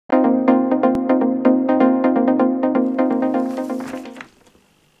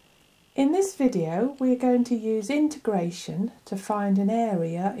In this video we're going to use integration to find an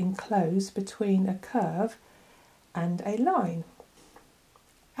area enclosed between a curve and a line.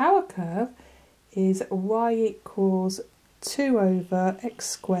 Our curve is y equals 2 over x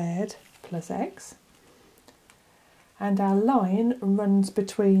squared plus x, and our line runs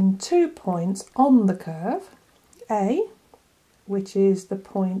between 2 points on the curve, A, which is the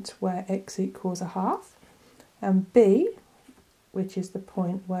point where x equals a half, and B, which is the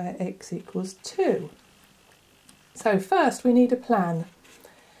point where x equals 2. So first we need a plan.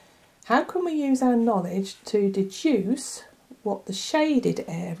 How can we use our knowledge to deduce what the shaded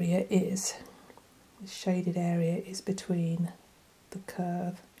area is? The shaded area is between the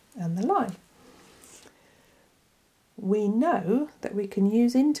curve and the line. We know that we can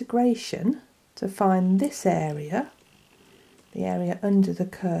use integration to find this area, the area under the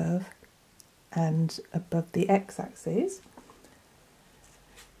curve and above the x-axis.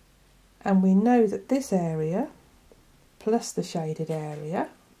 And we know that this area plus the shaded area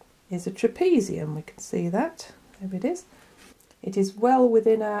is a trapezium. We can see that, there it is. It is well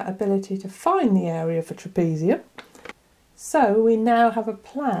within our ability to find the area of a trapezium. So we now have a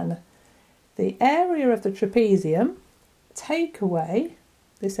plan. The area of the trapezium, take away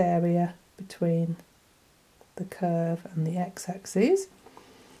this area between the curve and the x-axis,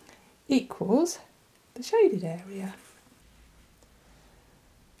 equals the shaded area.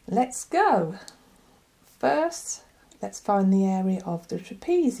 Let's go. First, let's find the area of the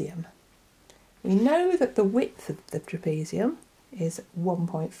trapezium. We know that the width of the trapezium is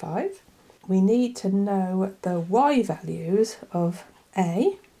 1.5. We need to know the y values of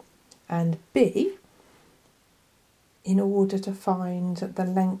A and B in order to find the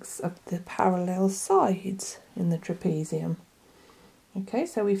lengths of the parallel sides in the trapezium. Okay,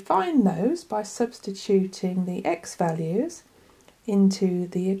 so we find those by substituting the x values into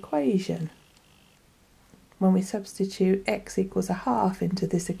the equation. When we substitute x equals a half into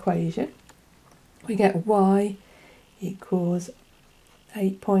this equation, we get y equals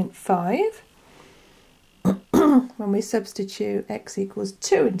 8.5. When we substitute x equals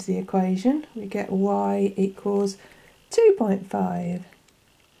 2 into the equation, we get y equals 2.5.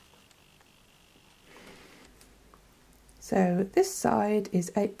 So this side is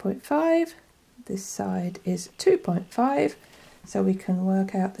 8.5, this side is 2.5, so we can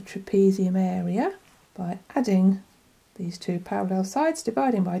work out the trapezium area by adding these two parallel sides,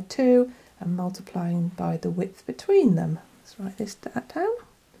 dividing by 2 and multiplying by the width between them. Let's write this down.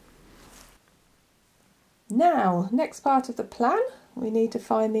 Now, next part of the plan, we need to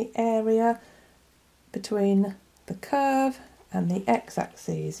find the area between the curve and the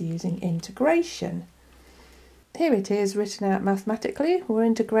x-axis using integration. Here it is written out mathematically. We're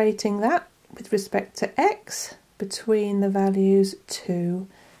integrating that with respect to x between the values 2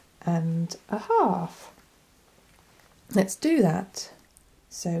 and a half. Let's do that.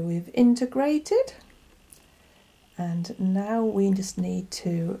 So we've integrated, and now we just need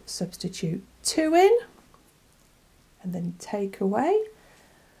to substitute 2 in and then take away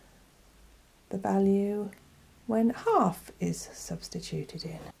the value when half is substituted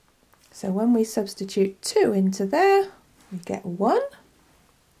in. So when we substitute 2 into there, we get 1.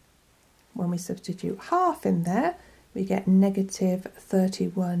 When we substitute half in there, we get negative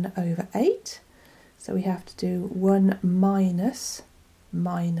 31 over 8. So we have to do 1 minus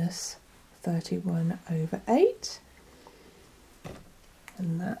 31 over 8.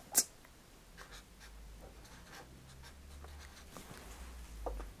 And that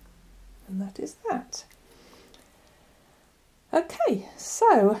is that. Okay,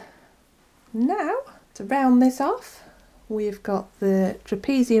 so now to round this off, we've got the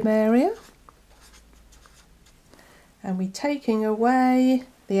trapezium area, and we're taking away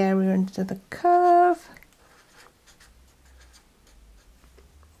the area under the curve,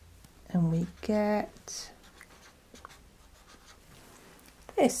 and we get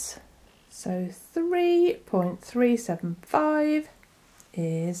this. So 3.375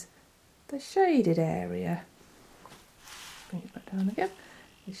 is the shaded area. Bring it back down again.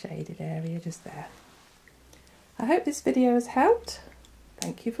 The shaded area just there. I hope this video has helped.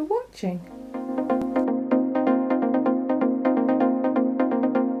 Thank you for watching.